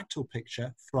kind of fractal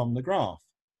picture from the graph.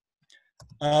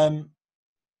 And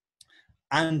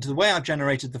the way I've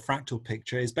generated the fractal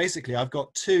picture is basically I've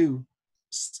got two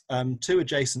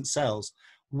adjacent cells.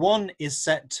 One is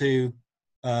set to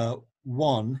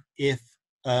 1 if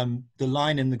the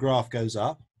line in the graph goes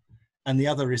up, and the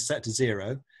other is set to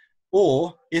 0.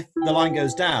 Or if the line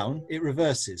goes down, it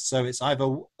reverses. So it's either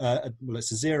well,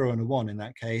 it's a 0 and a 1 in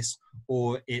that case,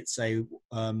 or it's a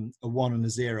 1 and a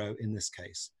 0 in this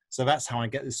case. So that's how I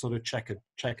get this sort of checkered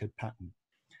pattern.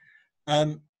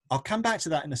 I'll come back to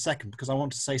that in a second because I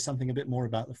want to say something a bit more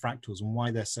about the fractals and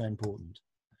why they're so important.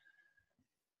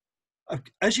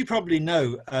 As you probably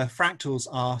know, fractals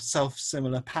are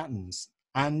self-similar patterns.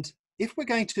 And if we're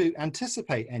going to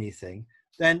anticipate anything,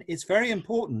 then it's very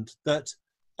important that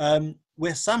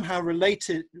we're somehow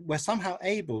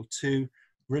able to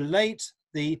relate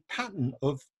the pattern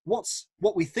of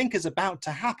what we think is about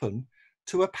to happen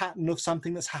to a pattern of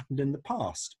something that's happened in the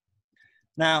past.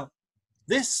 Now,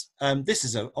 this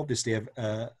is obviously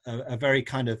a very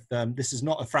kind of, this is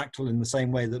not a fractal in the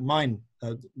same way that mine,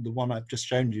 the one I've just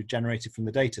shown you, generated from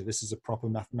the data. This is a proper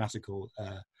mathematical,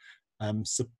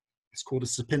 it's called a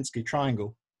Sierpinski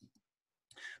triangle.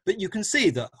 But you can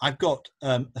see that I've got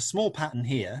a small pattern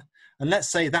here, and let's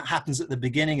say that happens at the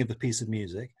beginning of a piece of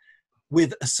music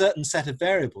with a certain set of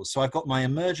variables. So I've got my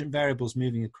emergent variables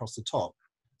moving across the top.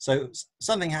 So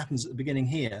something happens at the beginning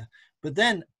here, but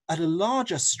then at a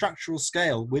larger structural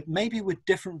scale, maybe with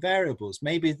different variables.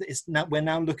 Maybe we're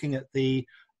now looking at the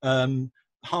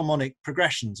harmonic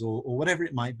progressions or whatever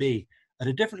it might be at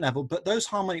a different level, but those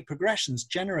harmonic progressions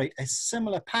generate a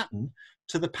similar pattern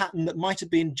to the pattern that might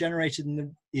have been generated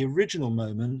in the original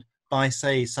moment by,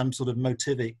 say, some sort of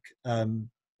motivic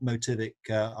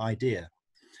idea.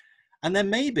 And then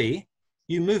maybe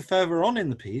you move further on in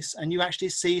the piece and you actually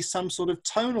see some sort of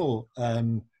tonal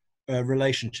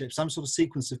relationship, some sort of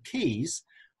sequence of keys,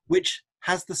 which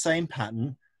has the same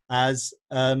pattern as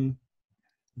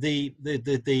the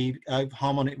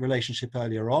harmonic relationship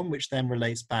earlier on, which then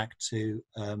relates back to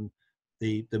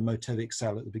the motivic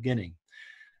cell at the beginning.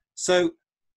 So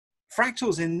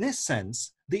fractals, in this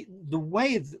sense, the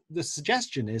way the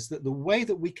suggestion is that the way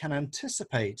that we can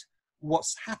anticipate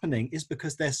what's happening is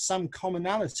because there's some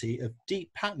commonality of deep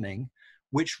patterning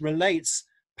which relates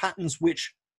patterns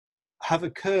which have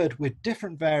occurred with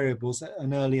different variables at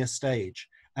an earlier stage.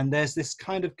 And there's this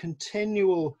kind of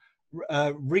continual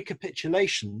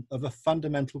recapitulation of a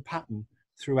fundamental pattern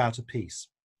throughout a piece.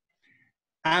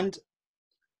 And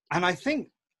I think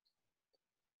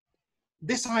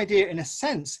this idea, in a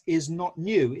sense, is not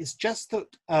new. It's just that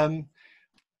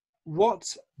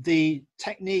what the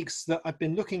techniques that I've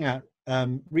been looking at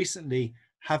recently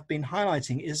have been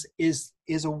highlighting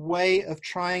is a way of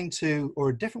trying to, or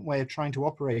a different way of trying to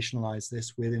operationalize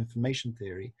this with information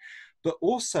theory, but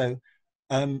also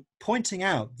pointing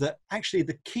out that actually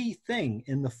the key thing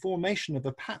in the formation of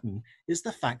a pattern is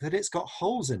the fact that it's got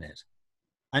holes in it.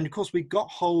 And of course, we've got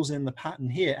holes in the pattern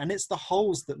here, and it's the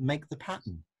holes that make the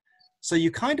pattern. So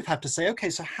you kind of have to say, okay,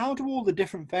 so how do all the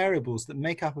different variables that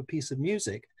make up a piece of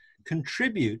music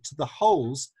contribute to the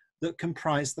holes that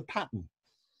comprise the pattern?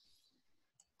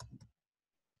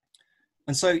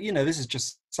 And so, you know, this is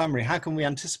just summary. How can we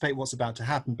anticipate what's about to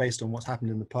happen based on what's happened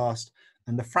in the past?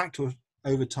 And the fractal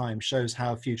over time shows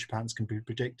how future patterns can be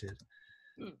predicted.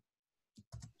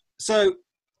 So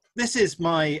this is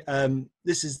my,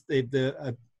 this is a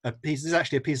piece, this is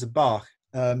actually a piece of Bach.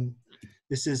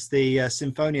 This is the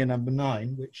Sinfonia number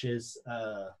 9, which is,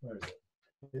 where is it?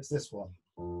 It's this one.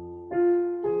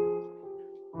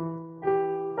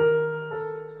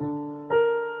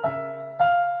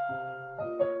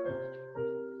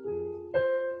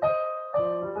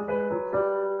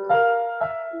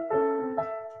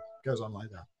 Goes on like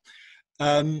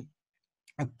that.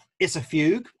 It's a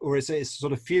fugue, or it's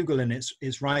sort of fugal in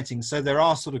its writing. So there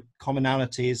are sort of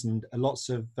commonalities and lots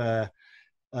of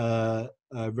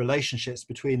relationships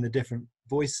between the different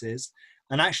voices.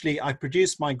 And actually, I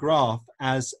produced my graph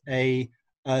as a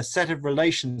set of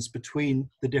relations between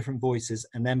the different voices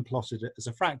and then plotted it as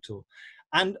a fractal.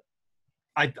 And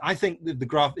I think that the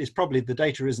graph is probably, the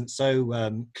data isn't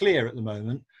so clear at the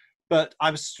moment, but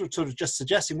I was sort of just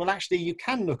suggesting, well, actually, you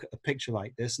can look at a picture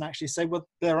like this and actually say, well,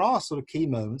 there are sort of key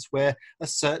moments where a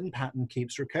certain pattern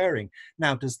keeps recurring.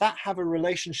 Now, does that have a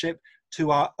relationship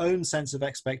to our own sense of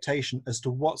expectation as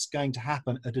to what's going to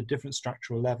happen at a different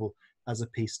structural level as a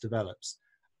piece develops?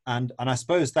 And I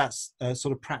suppose that's a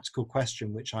sort of practical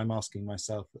question which I'm asking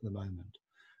myself at the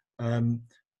moment.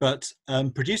 But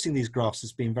producing these graphs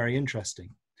has been very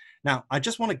interesting. Now, I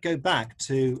just want to go back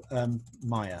to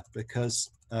Maya, because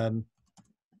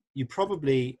you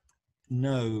probably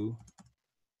know,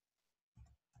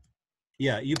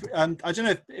 yeah, I don't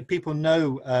know if people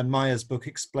know Maya's book,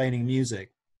 Explaining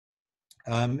Music.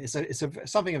 It's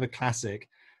something of a classic,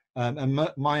 and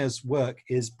Maya's work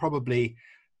is probably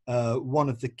one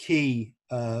of the key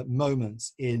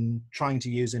moments in trying to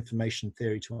use information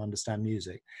theory to understand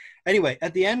music. Anyway,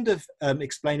 at the end of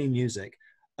Explaining Music,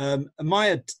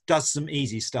 Maya does some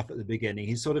easy stuff at the beginning.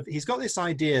 He's got this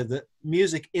idea that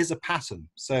music is a pattern.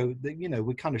 So that, you know,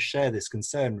 we kind of share this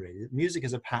concern, really. Music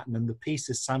is a pattern and the piece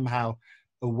is somehow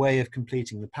a way of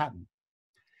completing the pattern.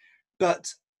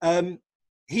 But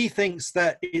he thinks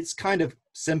that it's kind of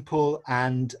simple,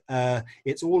 and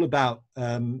it's all about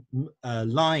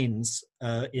lines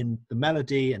in the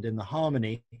melody and in the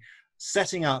harmony,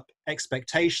 setting up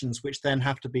expectations which then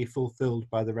have to be fulfilled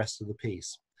by the rest of the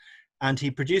piece. And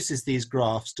he produces these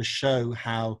graphs to show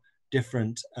how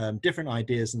different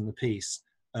ideas in the piece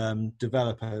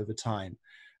develop over time.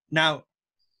 Now,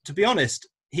 to be honest,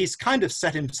 he's kind of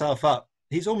set himself up.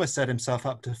 He's almost set himself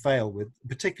up to fail with,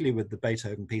 particularly with the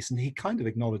Beethoven piece, and he kind of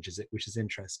acknowledges it, which is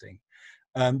interesting,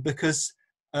 because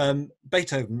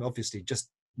Beethoven obviously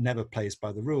just never plays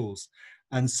by the rules.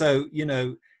 And so, you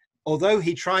know, although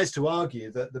he tries to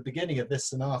argue that the beginning of this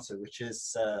sonata, which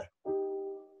is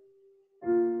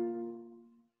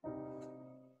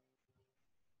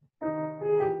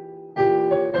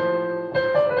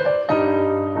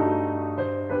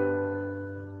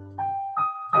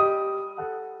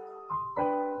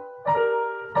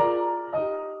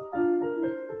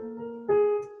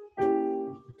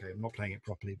saying it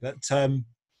properly, but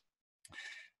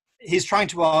he's trying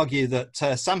to argue that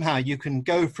somehow you can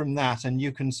go from that, and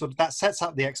you can sort of, that sets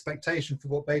up the expectation for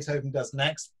what Beethoven does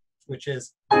next, which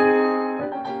is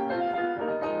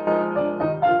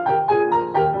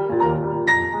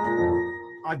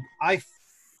I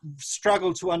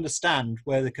struggle to understand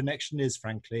where the connection is,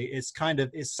 frankly. It's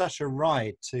such a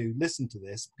ride to listen to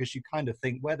this, because you kind of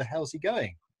think, where the hell's he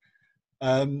going?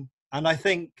 And I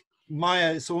think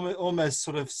Maya is almost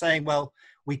sort of saying, well,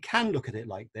 we can look at it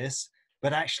like this,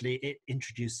 but actually it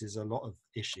introduces a lot of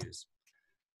issues.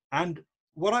 And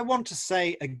what I want to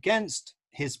say against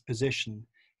his position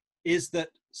is that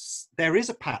there is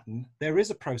a pattern, there is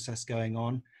a process going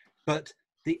on, but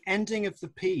the ending of the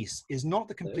piece is not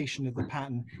the completion of the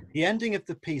pattern. The ending of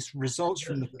the piece results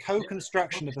from the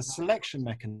co-construction of a selection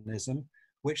mechanism,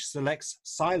 which selects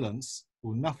silence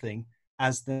or nothing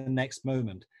as the next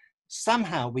moment.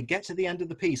 Somehow we get to the end of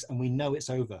the piece and we know it's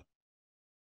over.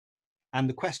 And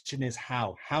the question is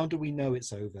how? How do we know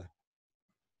it's over?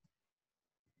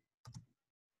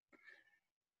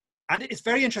 And it's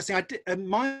very interesting.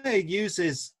 Maya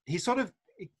uses, he sort of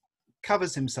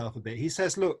covers himself a bit. He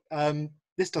says, look,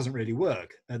 this doesn't really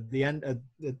work. At the end,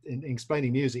 in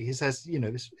explaining music, he says, you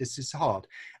know, this is hard.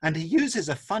 And he uses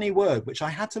a funny word, which I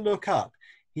had to look up.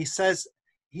 He says,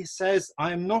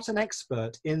 I am not an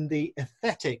expert in the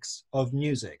aesthetics of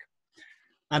music.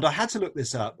 And I had to look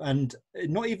this up, and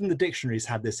not even the dictionaries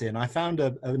had this in. I found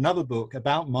another book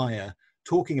about Maya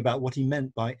talking about what he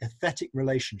meant by aesthetic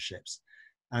relationships.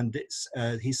 And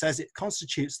he says it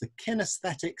constitutes the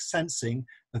kinesthetic sensing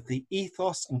of the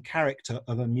ethos and character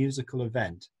of a musical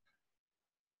event.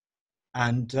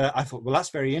 And I thought, well, that's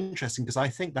very interesting, because I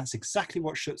think that's exactly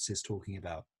what Schutz is talking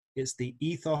about. It's the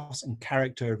ethos and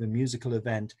character of a musical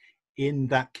event in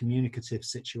that communicative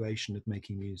situation of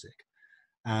making music.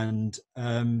 And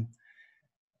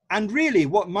really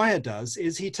what Maya does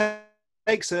is he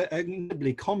takes an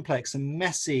incredibly complex and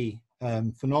messy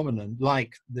phenomenon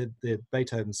like the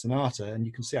Beethoven sonata, and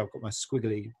you can see I've got my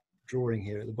squiggly drawing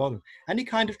here at the bottom, and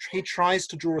he tries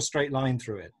to draw a straight line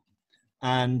through it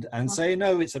and say,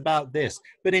 no, it's about this.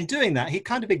 But in doing that, he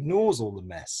kind of ignores all the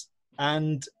mess.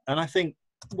 And I think,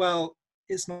 well,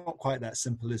 it's not quite that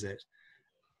simple, is it?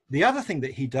 The other thing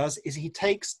that he does is he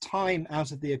takes time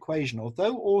out of the equation.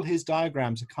 Although all his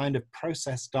diagrams are kind of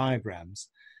process diagrams,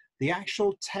 the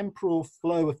actual temporal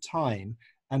flow of time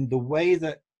and the way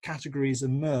that categories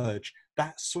emerge,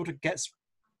 that sort of gets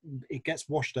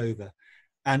washed over.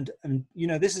 And you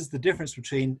know, this is the difference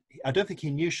between, I don't think he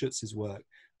knew Schutz's work,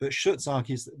 but Schutz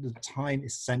argues that the time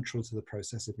is central to the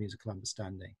process of musical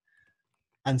understanding.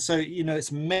 And so, you know,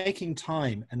 it's making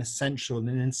time an essential and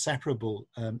an inseparable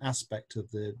aspect of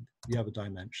the other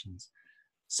dimensions.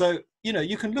 So, you know,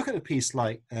 you can look at a piece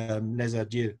like Les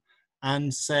Adieux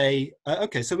and say,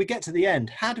 okay, so we get to the end.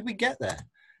 How did we get there?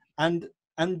 And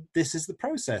this is the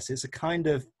process. It's a kind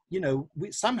of, you know,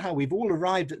 somehow we've all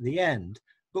arrived at the end,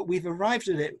 but we've arrived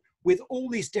at it with all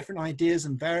these different ideas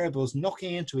and variables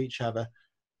knocking into each other.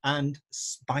 And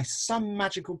by some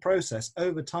magical process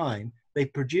over time, they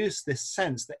produce this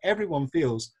sense that everyone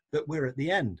feels that we're at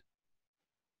the end.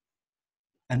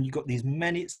 And you've got these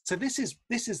many. So this is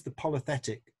the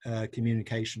polythetic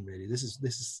communication, really. This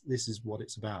is what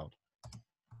it's about.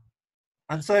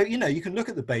 And so, you know, you can look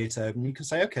at the Beethoven, you can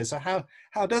say, okay, so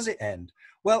how does it end?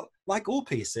 Well, like all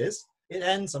pieces, it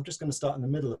ends. I'm just going to start in the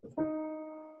middle of it.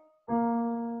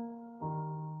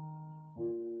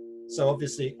 So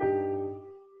obviously.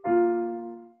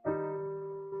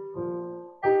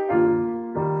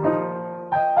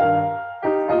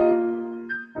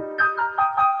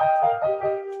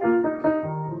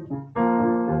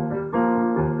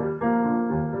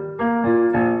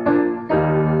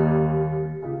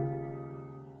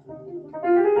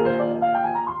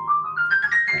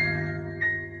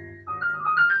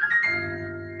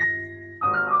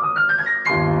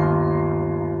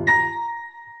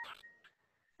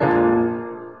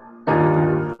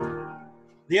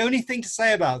 The only thing to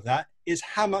say about that is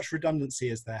how much redundancy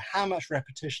is there, how much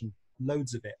repetition,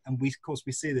 loads of it. And of course,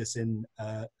 we see this in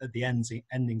at the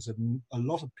endings of a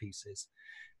lot of pieces.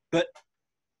 But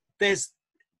there's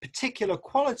particular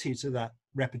quality to that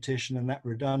repetition and that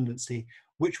redundancy,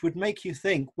 which would make you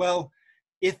think, well,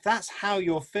 if that's how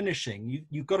you're finishing,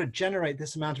 you've got to generate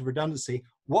this amount of redundancy.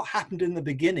 What happened in the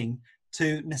beginning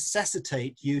to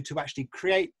necessitate you to actually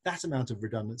create that amount of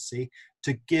redundancy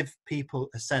to give people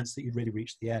a sense that you really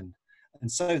reached the end?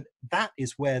 And so that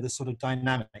is where the sort of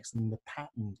dynamics and the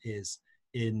pattern is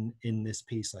in this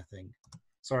piece, I think.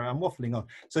 Sorry, I'm waffling on.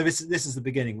 So this is the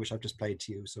beginning, which I've just played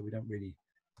to you, so we don't really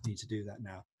need to do that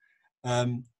now.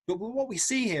 But what we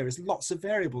see here is lots of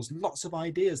variables, lots of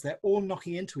ideas. They're all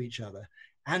knocking into each other.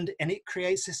 And it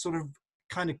creates this sort of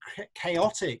kind of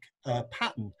chaotic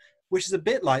pattern, which is a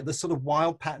bit like the sort of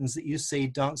wild patterns that you see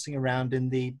dancing around in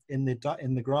the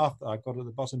graph that I've got at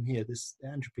the bottom here, this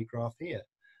entropy graph here.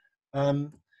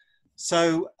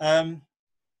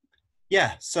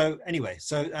 Yeah, so anyway,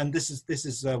 and this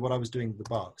is what I was doing with the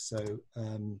bark. So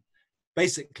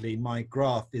basically my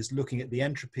graph is looking at the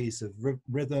entropies of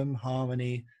rhythm,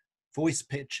 harmony, voice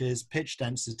pitches, pitch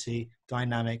density,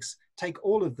 dynamics. Take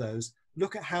all of those,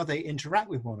 look at how they interact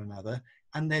with one another,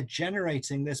 and they're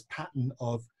generating this pattern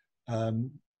of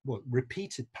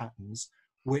repeated patterns,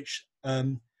 which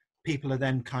people are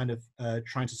then kind of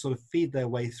trying to sort of feed their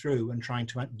way through and trying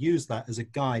to use that as a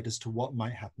guide as to what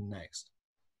might happen next.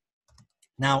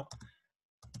 Now,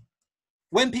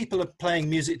 when people are playing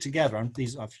music together, and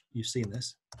you've seen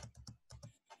this,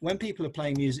 when people are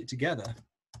playing music together,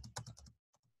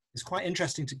 it's quite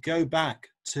interesting to go back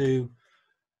to,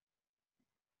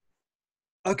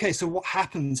 okay, so what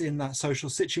happens in that social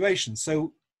situation?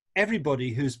 So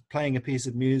everybody who's playing a piece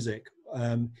of music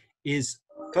is,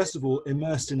 first of all,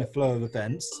 immersed in a flow of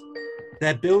events.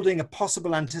 They're building a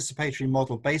possible anticipatory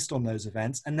model based on those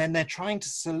events, and then they're trying to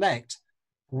select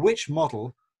which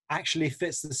model actually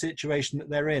fits the situation that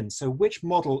they're in. So which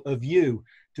model of you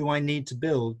do I need to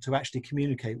build to actually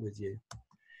communicate with you?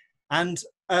 And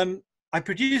I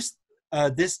produced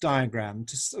this diagram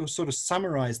to sort of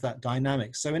summarize that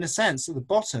dynamic. So in a sense, at the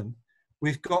bottom,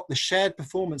 we've got the shared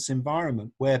performance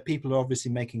environment where people are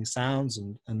obviously making sounds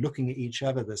and looking at each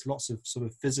other. There's lots of sort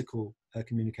of physical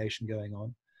communication going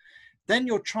on. Then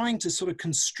you're trying to sort of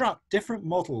construct different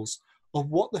models of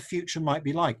what the future might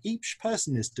be like. Each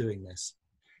person is doing this.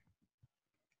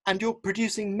 And you're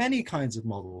producing many kinds of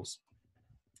models.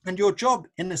 And your job,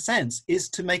 in a sense, is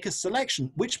to make a selection.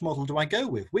 Which model do I go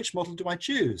with? Which model do I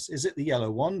choose? Is it the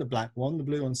yellow one, the black one, the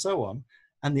blue, and so on?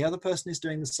 And the other person is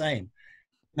doing the same.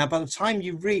 Now, by the time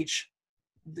you reach,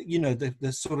 you know,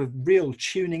 the sort of real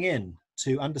tuning in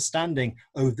to understanding,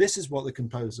 oh, this is what the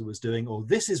composer was doing, or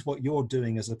this is what you're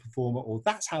doing as a performer, or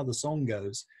that's how the song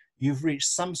goes, you've reached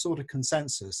some sort of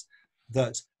consensus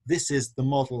that this is the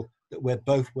model that we're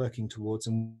both working towards,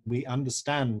 and we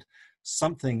understand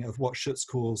something of what Schutz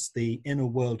calls the inner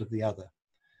world of the other.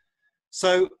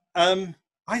 So I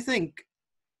think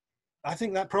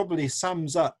that probably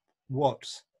sums up what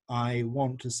I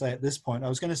want to say at this point. I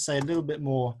was going to say a little bit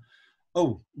more.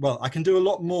 Oh, well, I can do a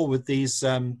lot more with these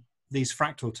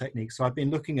fractal techniques. So I've been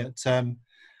looking at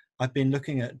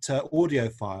audio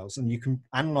files, and you can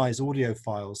analyze audio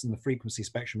files and the frequency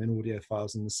spectrum in audio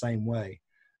files in the same way.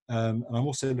 And I'm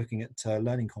also looking at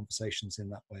learning conversations in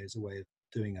that way as a way of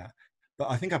doing that. But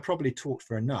I think I probably talked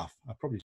for enough. I probably